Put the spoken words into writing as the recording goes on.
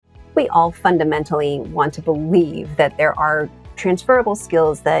we all fundamentally want to believe that there are transferable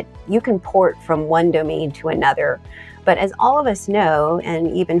skills that you can port from one domain to another. But as all of us know, and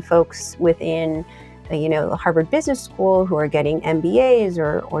even folks within, the Harvard Business School who are getting MBAs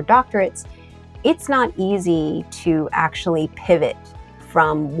or doctorates, it's not easy to actually pivot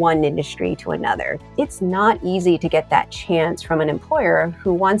from one industry to another. It's not easy to get that chance from an employer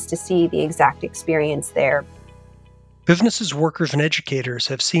who wants to see the exact experience there. Businesses, workers, and educators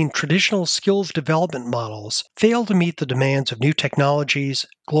have seen traditional skills development models fail to meet the demands of new technologies,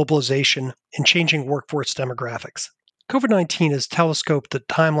 globalization, and changing workforce demographics. COVID-19 has telescoped the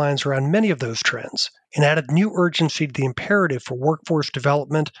timelines around many of those trends and added new urgency to the imperative for workforce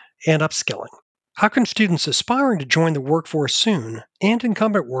development and upskilling. How can students aspiring to join the workforce soon and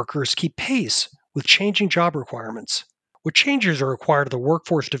incumbent workers keep pace with changing job requirements? What changes are required of the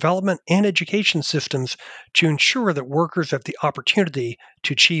workforce development and education systems to ensure that workers have the opportunity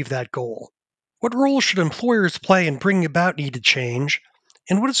to achieve that goal? What role should employers play in bringing about needed change?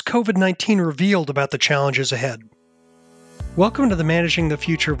 And what has COVID-19 revealed about the challenges ahead? Welcome to the Managing the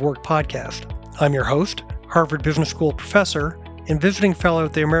Future of Work podcast. I'm your host, Harvard Business School professor and visiting fellow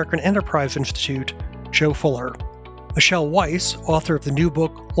at the American Enterprise Institute, Joe Fuller. Michelle Weise, author of the new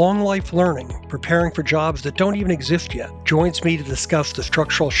book, Long Life Learning, Preparing for Jobs That Don't Even Exist Yet, joins me to discuss the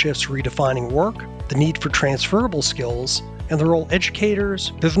structural shifts redefining work, the need for transferable skills, and the role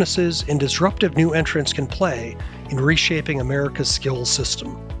educators, businesses, and disruptive new entrants can play in reshaping America's skills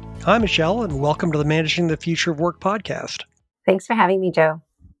system. Hi, Michelle, and welcome to the Managing the Future of Work podcast. Thanks for having me, Joe.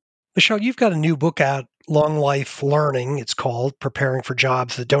 Michelle, you've got a new book out, Long Life Learning. It's called Preparing for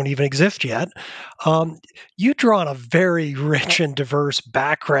Jobs That Don't Even Exist Yet. You draw on a very rich and diverse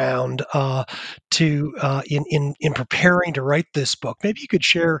background in preparing to write this book. Maybe you could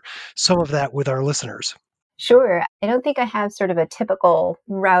share some of that with our listeners. Sure. I don't think I have sort of a typical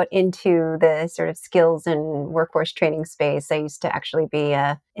route into the sort of skills and workforce training space. I used to actually be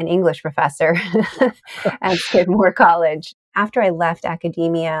an English professor at Skidmore College. After I left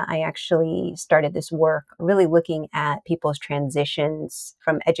academia, I actually started this work really looking at people's transitions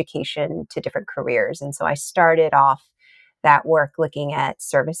from education to different careers. And so I started off that work looking at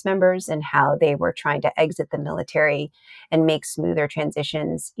service members and how they were trying to exit the military and make smoother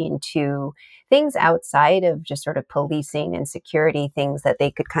transitions into things outside of just sort of policing and security, things that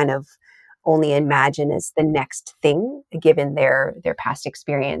they could kind of only imagine as the next thing given their past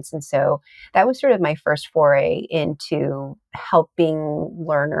experience. And so that was sort of my first foray into helping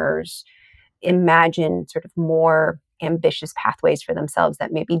learners imagine sort of more ambitious pathways for themselves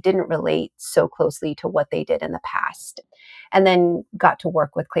that maybe didn't relate so closely to what they did in the past. And then got to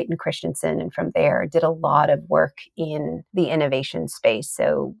work with Clayton Christensen, and from there did a lot of work in the innovation space.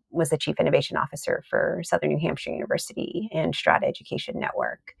 So was the chief innovation officer for Southern New Hampshire University and Strata Education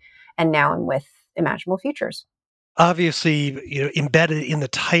Network. And now I'm with Imaginable Futures. Obviously, embedded in the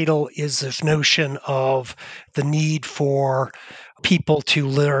title is this notion of the need for people to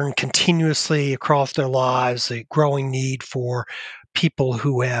learn continuously across their lives, a growing need for people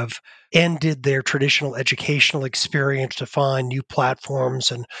who have ended their traditional educational experience to find new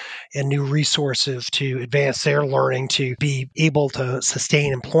platforms and new resources to advance their learning to be able to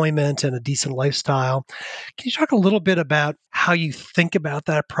sustain employment and a decent lifestyle. Can you talk a little bit about how you think about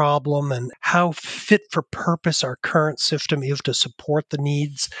that problem and how fit for purpose our current system is to support the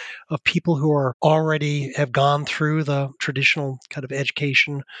needs of people who are already have gone through the traditional kind of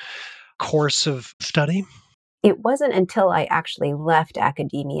education course of study? It wasn't until I actually left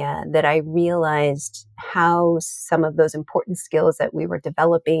academia that I realized how some of those important skills that we were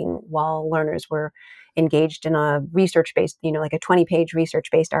developing while learners were engaged in a research-based, like a 20-page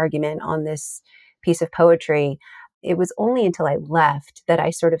research-based argument on this piece of poetry. It was only until I left that I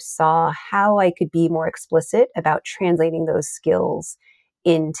sort of saw how I could be more explicit about translating those skills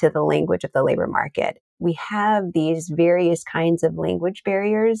into the language of the labor market. We have these various kinds of language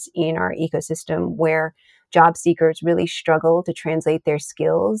barriers in our ecosystem where job seekers really struggle to translate their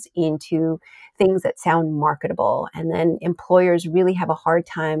skills into things that sound marketable. And then employers really have a hard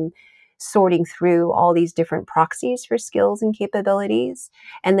time sorting through all these different proxies for skills and capabilities.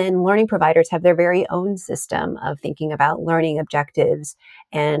 And then learning providers have their very own system of thinking about learning objectives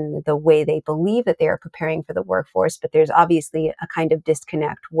and the way they believe that they are preparing for the workforce. But there's obviously a kind of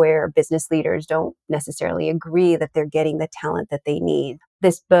disconnect where business leaders don't necessarily agree that they're getting the talent that they need.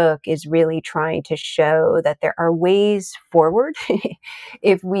 This book is really trying to show that there are ways forward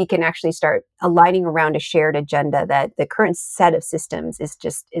if we can actually start aligning around a shared agenda, that the current set of systems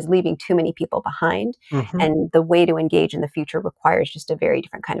is leaving too many people behind. Mm-hmm. And the way to engage in the future requires just a very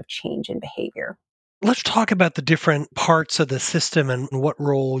different kind of change in behavior. Let's talk about the different parts of the system and what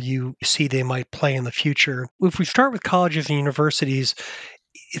role you see they might play in the future. If we start with colleges and universities,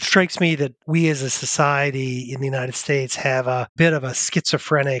 it strikes me that we as a society in the United States have a bit of a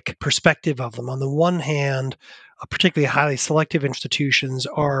schizophrenic perspective of them. On the one hand, particularly highly selective institutions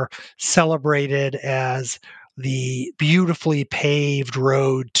are celebrated as the beautifully paved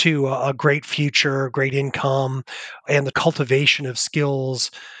road to a great future, great income, and the cultivation of skills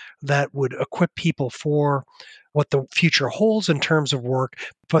that would equip people for what the future holds in terms of work,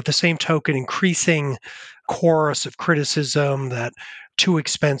 but at the same token, increasing chorus of criticism that too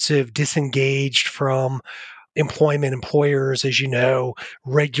expensive, disengaged from employment. Employers, as you know,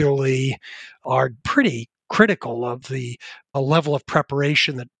 regularly are pretty critical of the level of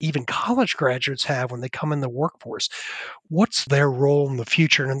preparation that even college graduates have when they come in the workforce. What's their role in the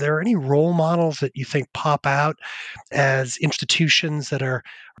future? And are there any role models that you think pop out as institutions that are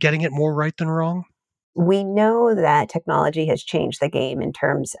getting it more right than wrong? We know that technology has changed the game in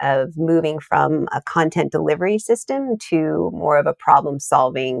terms of moving from a content delivery system to more of a problem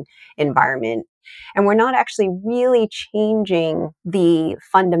solving environment. And we're not actually really changing the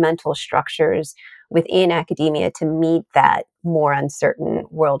fundamental structures within academia to meet that more uncertain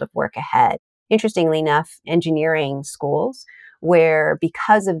world of work ahead. Interestingly enough, engineering schools, where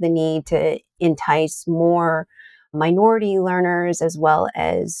because of the need to entice more minority learners as well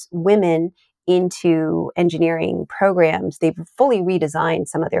as women into engineering programs, they've fully redesigned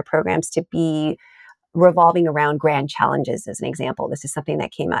some of their programs to be revolving around grand challenges, as an example. This is something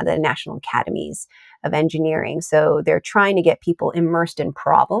that came out of the National Academies of Engineering. So they're trying to get people immersed in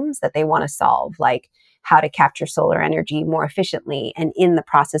problems that they want to solve, like how to capture solar energy more efficiently. And in the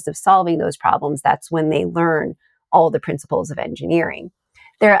process of solving those problems, that's when they learn all the principles of engineering.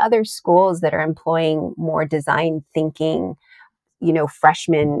 There are other schools that are employing more design thinking,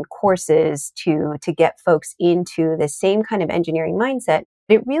 freshman courses to get folks into the same kind of engineering mindset.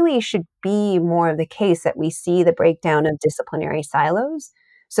 It really should be more of the case that we see the breakdown of disciplinary silos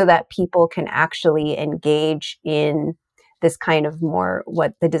so that people can actually engage in this kind of more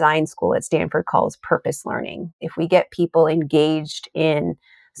what the design school at Stanford calls purpose learning. If we get people engaged in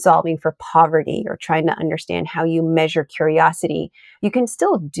solving for poverty or trying to understand how you measure curiosity, you can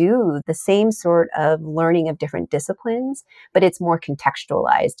still do the same sort of learning of different disciplines, but it's more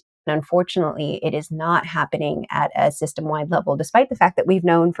contextualized. And unfortunately, it is not happening at a system wide level, despite the fact that we've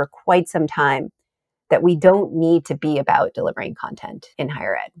known for quite some time that we don't need to be about delivering content in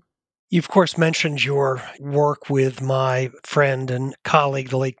higher ed. You, of course, mentioned your work with my friend and colleague,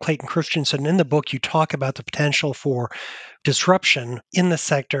 the late Clayton Christensen. In the book, you talk about the potential for disruption in the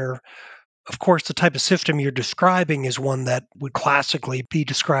sector. Of course, the type of system you're describing is one that would classically be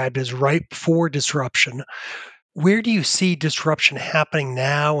described as ripe for disruption. Where do you see disruption happening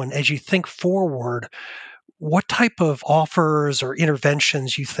now? And as you think forward, what type of offers or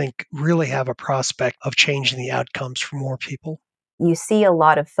interventions you think really have a prospect of changing the outcomes for more people? You see a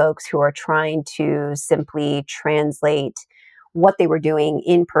lot of folks who are trying to simply translate what they were doing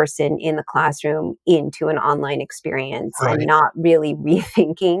in person in the classroom into an online experience and Right. not really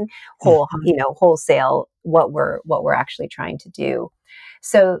rethinking Mhm. wholesale what we're actually trying to do.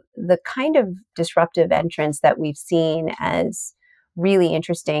 So the kind of disruptive entrance that we've seen as really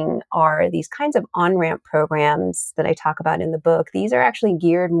interesting are these kinds of on-ramp programs that I talk about in the book. These are actually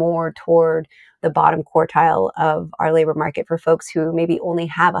geared more toward the bottom quartile of our labor market for folks who maybe only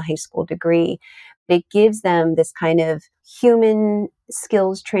have a high school degree. It gives them this kind of human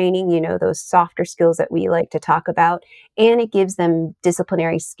skills training, those softer skills that we like to talk about. And it gives them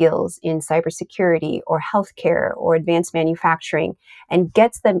disciplinary skills in cybersecurity or healthcare or advanced manufacturing and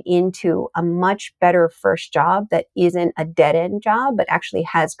gets them into a much better first job that isn't a dead end job, but actually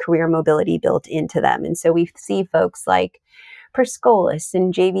has career mobility built into them. And so we see folks like Perscolis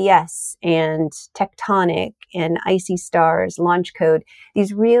and JVS and Tectonic and Icy Stars, Launch Code,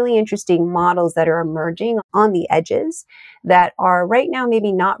 these really interesting models that are emerging on the edges that are right now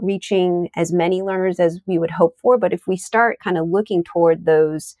maybe not reaching as many learners as we would hope for. But if we start kind of looking toward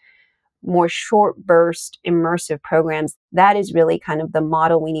those more short burst immersive programs, that is really kind of the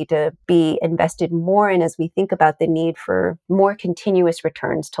model we need to be invested more in as we think about the need for more continuous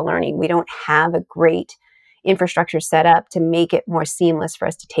returns to learning. We don't have a great infrastructure set up to make it more seamless for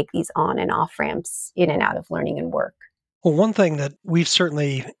us to take these on and off ramps in and out of learning and work. Well, one thing that we've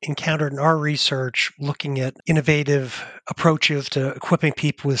certainly encountered in our research looking at innovative approaches to equipping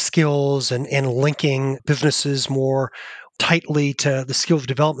people with skills and linking businesses more tightly to the skills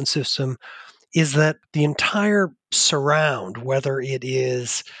development system is that the entire surround, whether it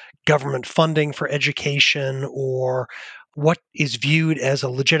is government funding for education or what is viewed as a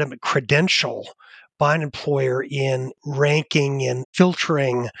legitimate credential by an employer in ranking and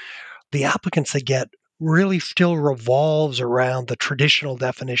filtering the applicants they get really still revolves around the traditional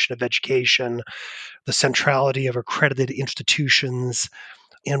definition of education, the centrality of accredited institutions,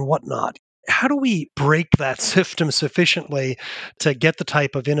 and whatnot. How do we break that system sufficiently to get the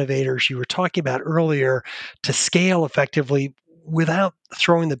type of innovators you were talking about earlier to scale effectively without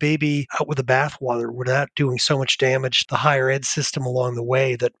throwing the baby out with the bathwater, without doing so much damage to the higher ed system along the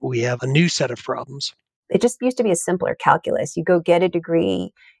way that we have a new set of problems? It just used to be a simpler calculus. You go get a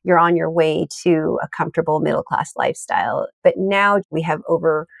degree, you're on your way to a comfortable middle class lifestyle. But now we have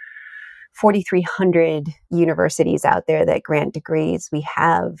over 4,300 universities out there that grant degrees. We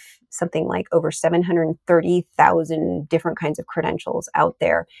have something like over 730,000 different kinds of credentials out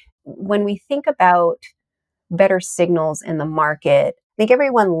there. When we think about better signals in the market, I think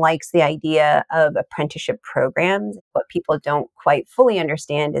everyone likes the idea of apprenticeship programs. What people don't quite fully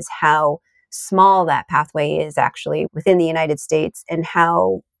understand is how small that pathway is actually within the United States and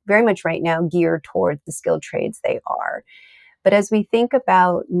how very much right now geared towards the skilled trades they are. But as we think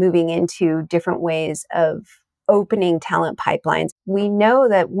about moving into different ways of opening talent pipelines, we know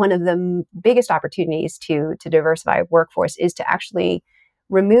that one of the biggest opportunities to diversify workforce is to actually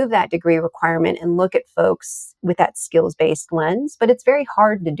remove that degree requirement and look at folks with that skills based lens. But it's very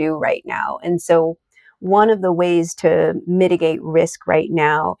hard to do right now. And so, one of the ways to mitigate risk right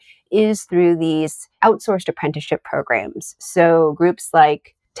now is through these outsourced apprenticeship programs. So, groups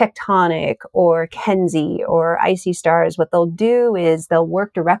like Tectonic or Kenzie or Icy Stars, what they'll do is they'll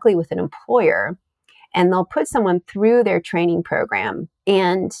work directly with an employer and they'll put someone through their training program.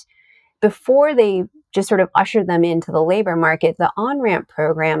 And before they just sort of usher them into the labor market, the on-ramp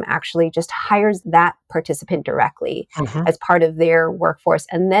program actually just hires that participant directly Mhm. as part of their workforce.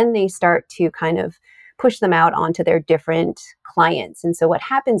 And then they start to kind of push them out onto their different clients. And so what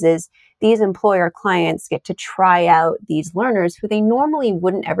happens is these employer clients get to try out these learners who they normally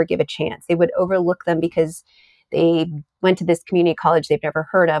wouldn't ever give a chance. They would overlook them because they went to this community college they've never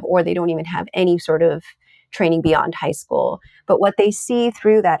heard of, or they don't even have any sort of training beyond high school. But what they see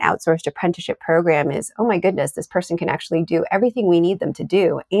through that outsourced apprenticeship program is, oh my goodness, this person can actually do everything we need them to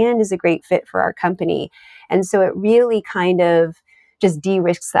do and is a great fit for our company. And so it really kind of just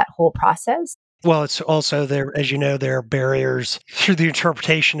de-risks that whole process. Well, it's also there, as you know, there are barriers through the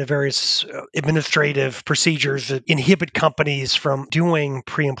interpretation of various administrative procedures that inhibit companies from doing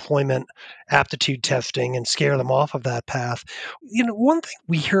pre employment aptitude testing and scare them off of that path. One thing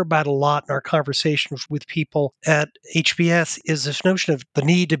we hear about a lot in our conversations with people at HBS is this notion of the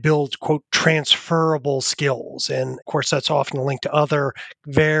need to build, quote, transferable skills. And of course, that's often linked to other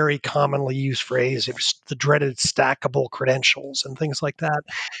very commonly used phrases, the dreaded stackable credentials and things like that.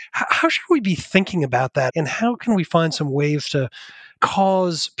 How should we be thinking about that? And how can we find some ways to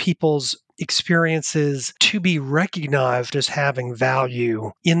cause people's experiences to be recognized as having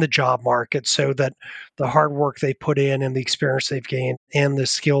value in the job market so that the hard work they put in and the experience they've gained and the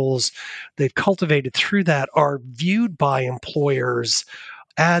skills they've cultivated through that are viewed by employers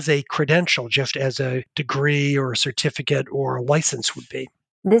as a credential, just as a degree or a certificate or a license would be?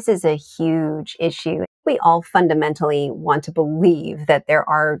 This is a huge issue. We all fundamentally want to believe that there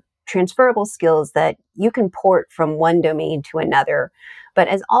are transferable skills that you can port from one domain to another. But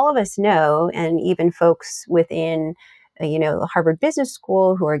as all of us know, and even folks within, the Harvard Business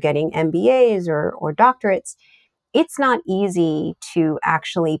School who are getting MBAs or doctorates, it's not easy to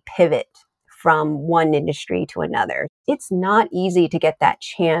actually pivot from one industry to another. It's not easy to get that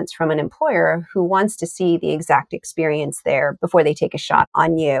chance from an employer who wants to see the exact experience there before they take a shot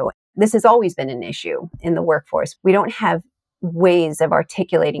on you. This has always been an issue in the workforce. We don't have ways of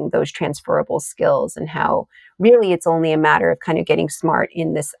articulating those transferable skills and how really it's only a matter of kind of getting smart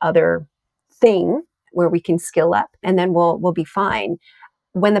in this other thing where we can skill up and then we'll be fine.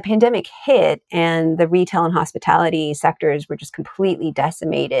 When the pandemic hit and the retail and hospitality sectors were just completely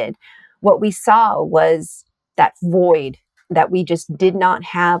decimated, what we saw was that void that we just did not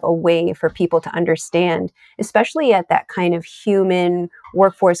have a way for people to understand, especially at that kind of human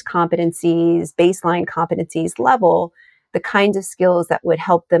workforce competencies, baseline competencies level, the kinds of skills that would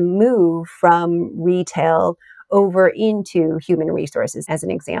help them move from retail over into human resources, as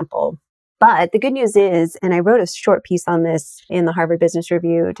an example. But the good news is, and I wrote a short piece on this in the Harvard Business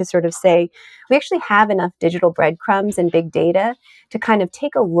Review to sort of say, we actually have enough digital breadcrumbs and big data to kind of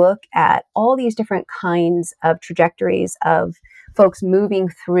take a look at all these different kinds of trajectories of folks moving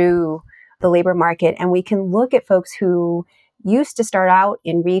through the labor market. And we can look at folks who used to start out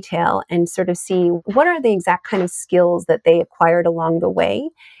in retail and sort of see what are the exact kind of skills that they acquired along the way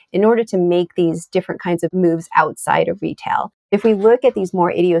in order to make these different kinds of moves outside of retail. If we look at these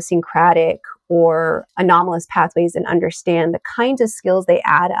more idiosyncratic or anomalous pathways and understand the kinds of skills they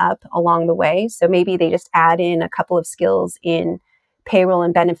add up along the way. So maybe they just add in a couple of skills in payroll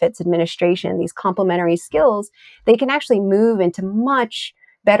and benefits administration, these complementary skills, they can actually move into much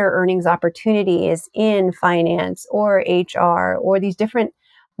better earnings opportunities in finance or HR or these different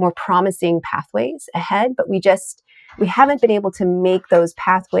more promising pathways ahead. But we haven't been able to make those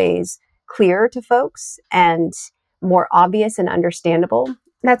pathways clear to folks and more obvious and understandable.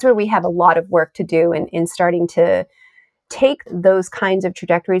 That's where we have a lot of work to do in starting to take those kinds of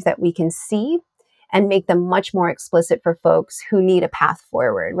trajectories that we can see and make them much more explicit for folks who need a path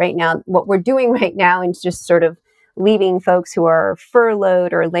forward. Right now, what we're doing right now is just sort of leaving folks who are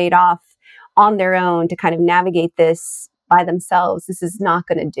furloughed or laid off on their own to kind of navigate this by themselves. This is not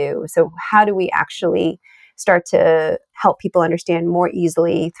going to do. So how do we actually start to help people understand more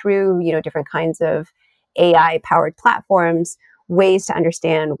easily through, different kinds of AI powered platforms, ways to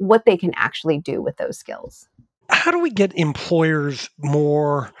understand what they can actually do with those skills? How do we get employers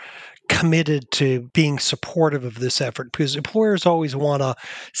more committed to being supportive of this effort? Because employers always want to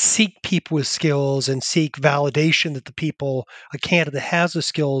seek people with skills and seek validation that a candidate has the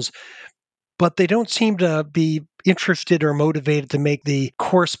skills, but they don't seem to be interested or motivated to make the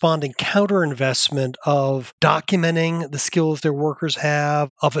corresponding counter investment of documenting the skills their workers have,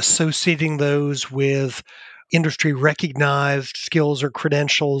 of associating those with industry recognized skills or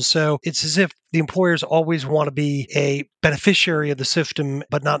credentials. So it's as if the employers always want to be a beneficiary of the system,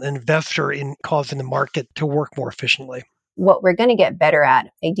 but not an investor in causing the market to work more efficiently. What we're going to get better at,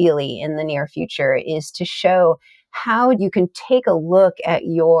 ideally, in the near future is to show how you can take a look at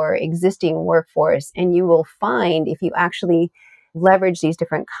your existing workforce, and you will find, if you actually leverage these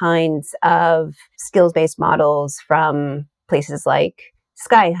different kinds of skills based models from places like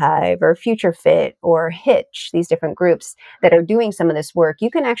Skyhive or FutureFit or Hitch, these different groups that are doing some of this work,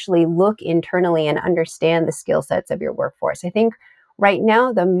 you can actually look internally and understand the skill sets of your workforce. I think right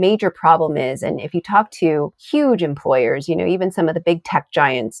now, the major problem is, and if you talk to huge employers, even some of the big tech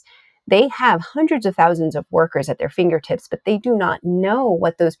giants, they have hundreds of thousands of workers at their fingertips, but they do not know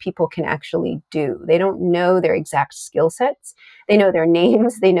what those people can actually do. They don't know their exact skill sets. They know their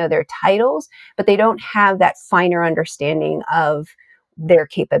names, they know their titles, but they don't have that finer understanding of their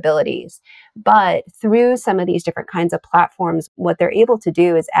capabilities. But through some of these different kinds of platforms, what they're able to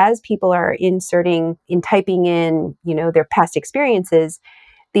do is, as people are typing in, their past experiences,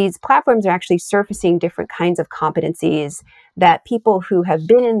 these platforms are actually surfacing different kinds of competencies that people who have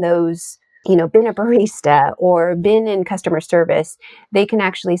been in those, been a barista or been in customer service, they can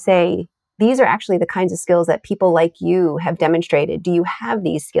actually say, these are actually the kinds of skills that people like you have demonstrated. Do you have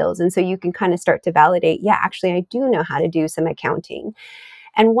these skills? And so you can kind of start to validate, yeah, actually, I do know how to do some accounting.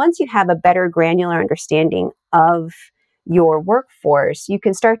 And once you have a better granular understanding of your workforce, you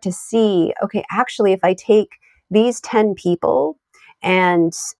can start to see, okay, actually, if I take these 10 people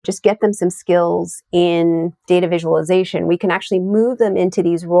and just get them some skills in data visualization, we can actually move them into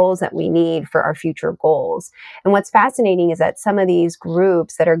these roles that we need for our future goals. And what's fascinating is that some of these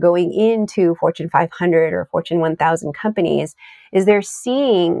groups that are going into Fortune 500 or Fortune 1000 companies is they're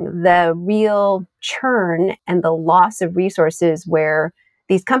seeing the real churn and the loss of resources where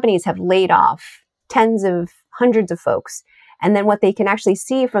these companies have laid off tens of hundreds of folks. And then what they can actually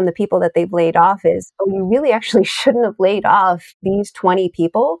see from the people that they've laid off is, oh, you really actually shouldn't have laid off these 20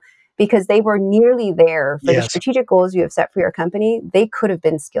 people because they were nearly there for the Yes. strategic goals you have set for your company. They could have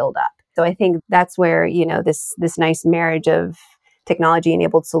been skilled up. So I think that's where, this nice marriage of technology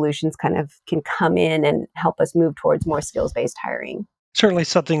enabled solutions kind of can come in and help us move towards more skills based hiring. Certainly,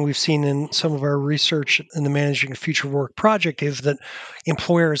 something we've seen in some of our research in the Managing Future Work project is that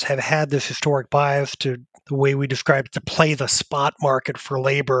employers have had this historic bias to the way we describe it, to play the spot market for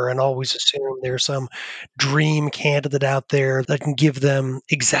labor and always assume there's some dream candidate out there that can give them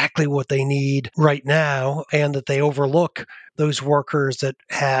exactly what they need right now, and that they overlook those workers that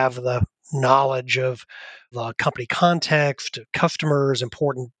have the knowledge of the company context, customers,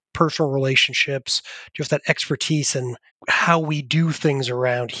 important personal relationships, just that expertise in how we do things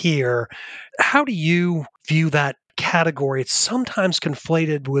around here. How do you view that category? It's sometimes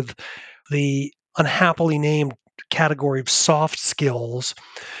conflated with the unhappily named category of soft skills.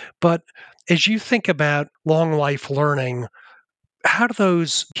 But as you think about long life learning, how do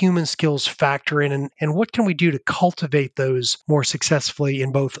those human skills factor in, and what can we do to cultivate those more successfully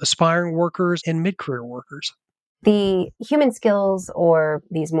in both aspiring workers and mid career workers? The human skills, or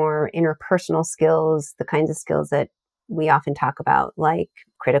these more interpersonal skills, the kinds of skills that we often talk about, like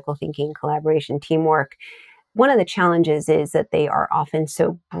critical thinking, collaboration, teamwork, one of the challenges is that they are often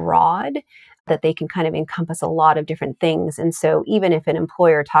so broad that they can kind of encompass a lot of different things. And so even if an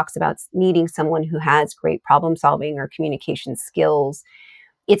employer talks about needing someone who has great problem solving or communication skills,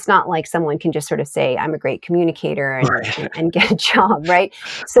 it's not like someone can just sort of say, I'm a great communicator Right. and get a job, right?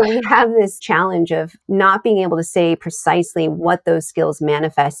 So we have this challenge of not being able to say precisely what those skills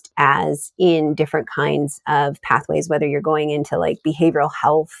manifest as in different kinds of pathways, whether you're going into like behavioral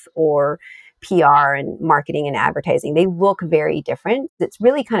health or PR and marketing and advertising. They look very different. It's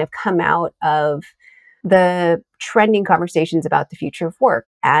really kind of come out of the trending conversations about the future of work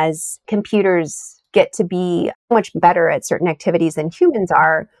as computers get to be much better at certain activities than humans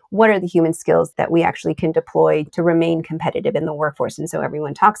are. What are the human skills that we actually can deploy to remain competitive in the workforce? And so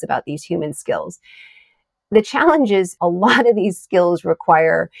everyone talks about these human skills. The challenge is a lot of these skills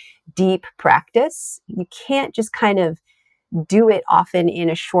require deep practice. You can't just kind of do it often in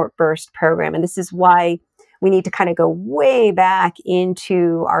a short burst program. And this is why we need to kind of go way back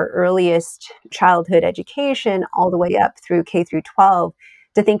into our earliest childhood education, all the way up through K through 12,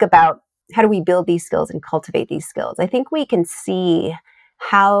 to think about how do we build these skills and cultivate these skills. I think we can see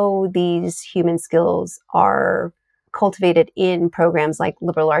how these human skills are cultivated in programs like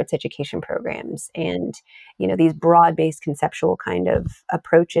liberal arts education programs and these broad-based conceptual kind of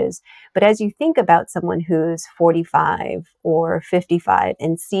approaches. But as you think about someone who's 45 or 55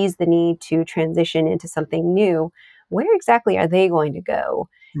 and sees the need to transition into something new, where exactly are they going to go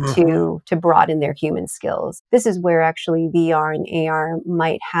Hmm. to broaden their human skills? This is where actually VR and AR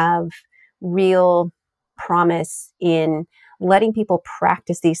might have real promise in letting people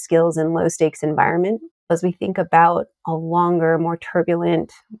practice these skills in low stakes environment. As we think about a longer, more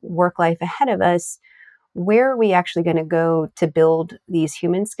turbulent work life ahead of us, where are we actually going to go to build these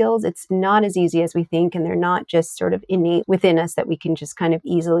human skills? It's not as easy as we think, and they're not just sort of innate within us that we can just kind of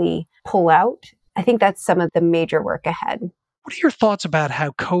easily pull out. I think that's some of the major work ahead. What are your thoughts about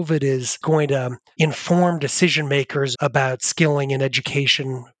how COVID is going to inform decision makers about skilling and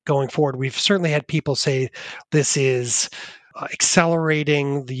education going forward? We've certainly had people say this is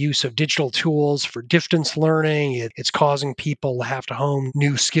accelerating the use of digital tools for distance learning. It's causing people to have to hone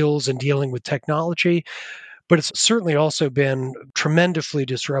new skills in dealing with technology. But it's certainly also been tremendously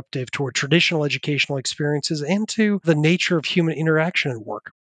disruptive toward traditional educational experiences and to the nature of human interaction at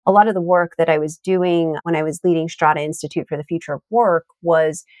work. A lot of the work that I was doing when I was leading Strata Institute for the Future of Work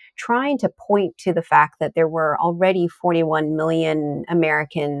was trying to point to the fact that there were already 41 million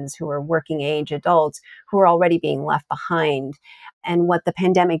Americans who were working age adults who were already being left behind. And what the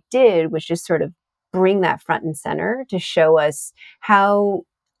pandemic did was just sort of bring that front and center to show us how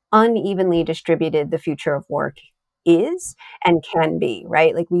unevenly distributed the future of work is and can be,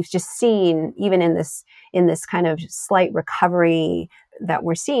 right? Like we've just seen even in this kind of slight recovery that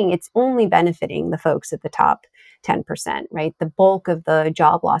we're seeing, it's only benefiting the folks at the top 10%, right? The bulk of the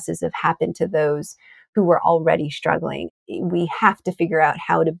job losses have happened to those who were already struggling. We have to figure out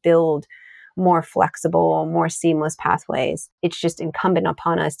how to build more flexible, more seamless pathways. It's just incumbent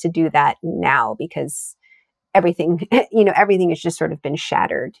upon us to do that now because everything, everything has just sort of been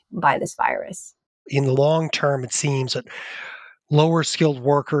shattered by this virus. In the long term, it seems that lower skilled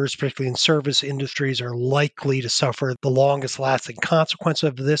workers, particularly in service industries, are likely to suffer the longest lasting consequence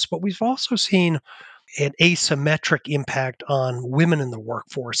of this. But we've also seen an asymmetric impact on women in the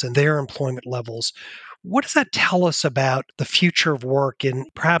workforce and their employment levels. What does that tell us about the future of work in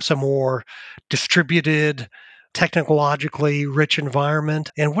perhaps a more distributed, technologically rich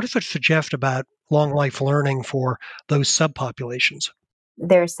environment? And what does it suggest about long life learning for those subpopulations?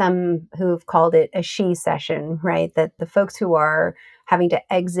 There's some who've called it a she session, right? That the folks who are having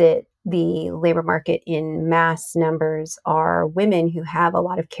to exit the labor market in mass numbers are women who have a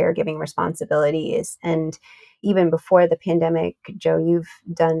lot of caregiving responsibilities. And even before the pandemic, Joe, you've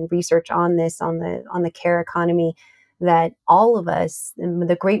done research on this on the care economy, that all of us,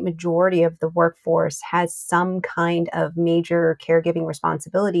 the great majority of the workforce, has some kind of major caregiving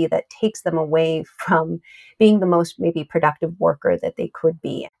responsibility that takes them away from being the most maybe productive worker that they could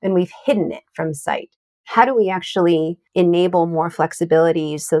be. And we've hidden it from sight. How do we actually enable more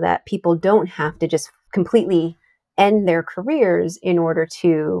flexibility so that people don't have to just completely end their careers in order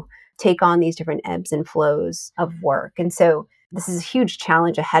to take on these different ebbs and flows of work? And so this is a huge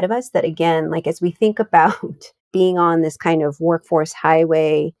challenge ahead of us that, again, like as we think about being on this kind of workforce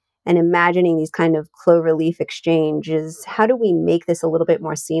highway and imagining these kind of clover leaf exchanges, how do we make this a little bit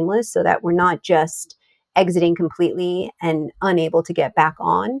more seamless so that we're not just exiting completely and unable to get back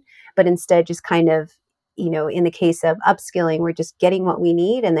on, but instead just kind of, in the case of upskilling, we're just getting what we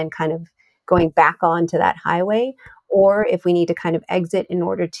need and then kind of going back onto that highway? Or if we need to kind of exit in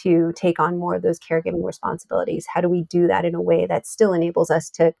order to take on more of those caregiving responsibilities, how do we do that in a way that still enables us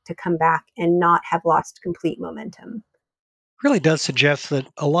to come back and not have lost complete momentum? Really does suggest that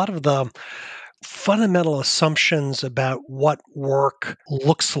a lot of the fundamental assumptions about what work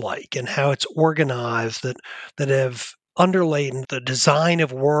looks like and how it's organized that have underlain the design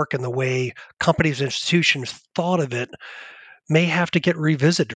of work and the way companies and institutions thought of it may have to get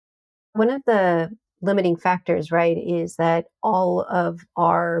revisited. One of the limiting factors, right, is that all of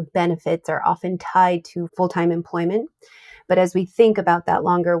our benefits are often tied to full time employment. But as we think about that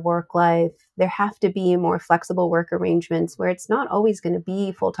longer work life, there have to be more flexible work arrangements where it's not always going to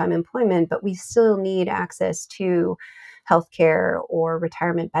be full time employment, but we still need access to healthcare or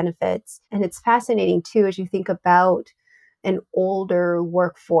retirement benefits. And it's fascinating too, as you think about an older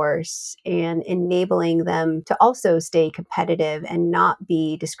workforce and enabling them to also stay competitive and not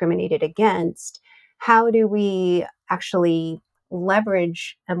be discriminated against. How do we actually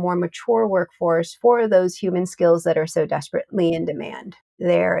leverage a more mature workforce for those human skills that are so desperately in demand?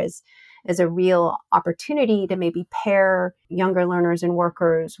 There is a real opportunity to maybe pair younger learners and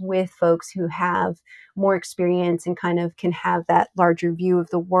workers with folks who have more experience and kind of can have that larger view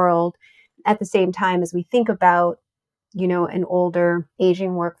of the world. At the same time, as we think about, an older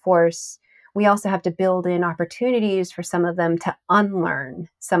aging workforce, we also have to build in opportunities for some of them to unlearn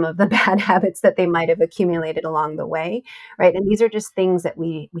some of the bad habits that they might have accumulated along the way, right? And these are just things that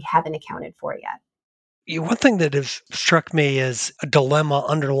we haven't accounted for yet. One thing that has struck me as a dilemma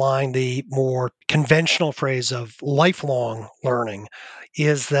underlying the more conventional phrase of lifelong learning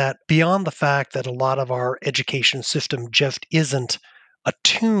is that beyond the fact that a lot of our education system just isn't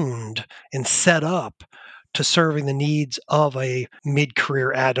attuned and set up to serving the needs of a mid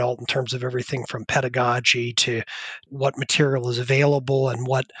career adult in terms of everything from pedagogy to what material is available and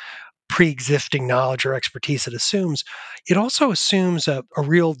what pre-existing knowledge or expertise it assumes, it also assumes a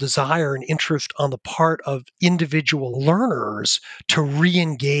real desire and interest on the part of individual learners to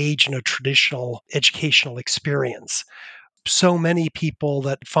re-engage in a traditional educational experience. So many people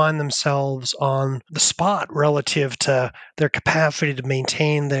that find themselves on the spot relative to their capacity to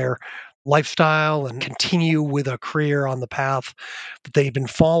maintain their lifestyle and continue with a career on the path that they've been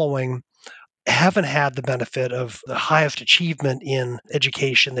following haven't had the benefit of the highest achievement in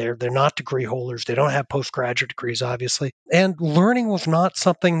education. They're not degree holders. They don't have postgraduate degrees, obviously. And learning was not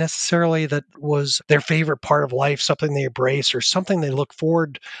something necessarily that was their favorite part of life, something they embrace or something they look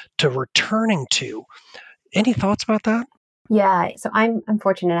forward to returning to. Any thoughts about that? Yeah, so I'm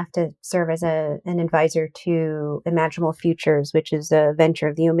fortunate enough to serve as an advisor to Imaginable Futures, which is a venture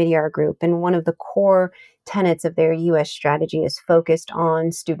of the Omidyar Group, and one of the core tenets of their U.S. strategy is focused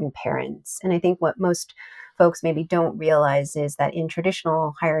on student parents. And I think what most folks maybe don't realize is that in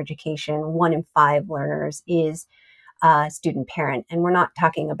traditional higher education, 1 in 5 learners is student parent. And we're not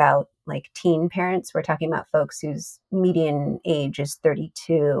talking about like teen parents. We're talking about folks whose median age is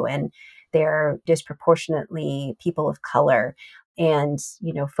 32 and they're disproportionately people of color and,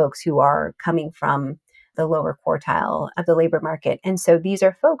 folks who are coming from the lower quartile of the labor market. And so these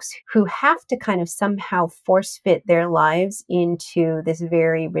are folks who have to kind of somehow force fit their lives into this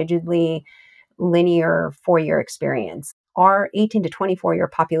very rigidly linear 4 year experience. Our 18 to 24-year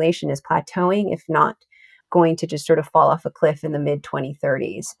population is plateauing, if not going to just sort of fall off a cliff in the mid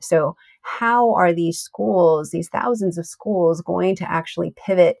 2030s. So, how are these schools, these thousands of schools, going to actually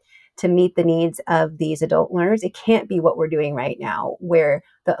pivot to meet the needs of these adult learners? It can't be what we're doing right now, where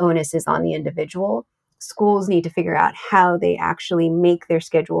the onus is on the individual. Schools need to figure out how they actually make their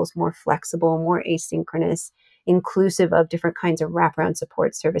schedules more flexible, more asynchronous, inclusive of different kinds of wraparound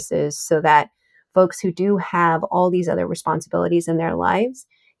support services so that folks who do have all these other responsibilities in their lives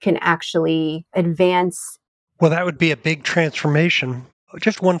can actually advance. Well, that would be a big transformation.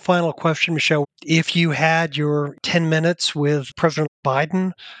 Just one final question, Michelle. If you had your 10 minutes with President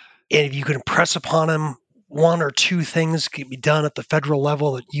Biden, and if you could impress upon him one or two things could be done at the federal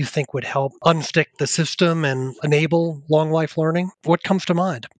level that you think would help unstick the system and enable long life learning, what comes to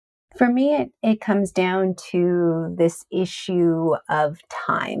mind? For me, it comes down to this issue of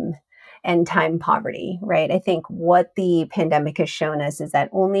time and time poverty, right? I think what the pandemic has shown us is that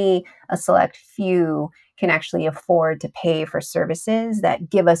only a select few can actually afford to pay for services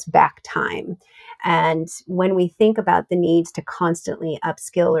that give us back time. And when we think about the needs to constantly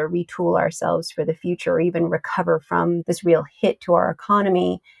upskill or retool ourselves for the future, or even recover from this real hit to our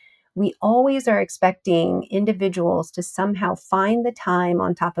economy, we always are expecting individuals to somehow find the time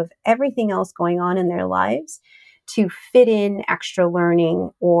on top of everything else going on in their lives to fit in extra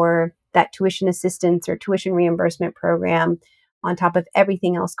learning or that tuition assistance or tuition reimbursement program on top of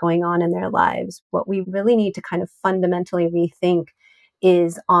everything else going on in their lives. What we really need to kind of fundamentally rethink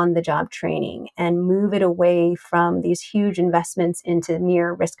is on the job training and move it away from these huge investments into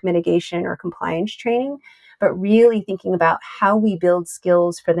mere risk mitigation or compliance training, but really thinking about how we build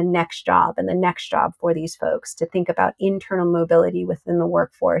skills for the next job and the next job for these folks, to think about internal mobility within the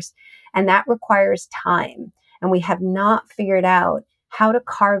workforce. And that requires time. And we have not figured out how to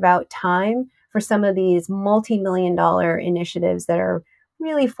carve out time for some of these multi-million dollar initiatives that are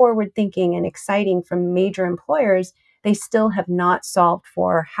really forward thinking and exciting from major employers. They still have not solved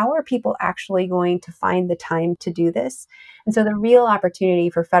for how are people actually going to find the time to do this. And so the real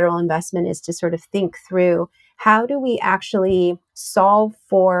opportunity for federal investment is to sort of think through, how do we actually solve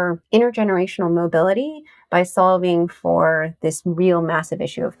for intergenerational mobility by solving for this real massive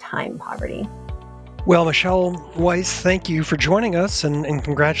issue of time poverty? Well, Michelle Weise, thank you for joining us, and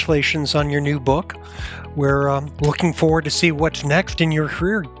congratulations on your new book. We're looking forward to see what's next in your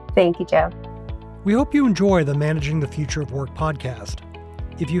career. Thank you, Joe. We hope you enjoy the Managing the Future of Work podcast.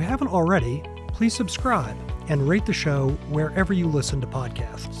 If you haven't already, please subscribe and rate the show wherever you listen to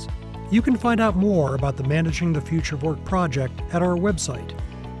podcasts. You can find out more about the Managing the Future of Work project at our website,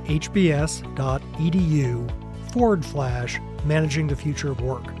 hbs.edu/Managing the Future of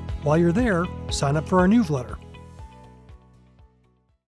Work. While you're there, sign up for our newsletter.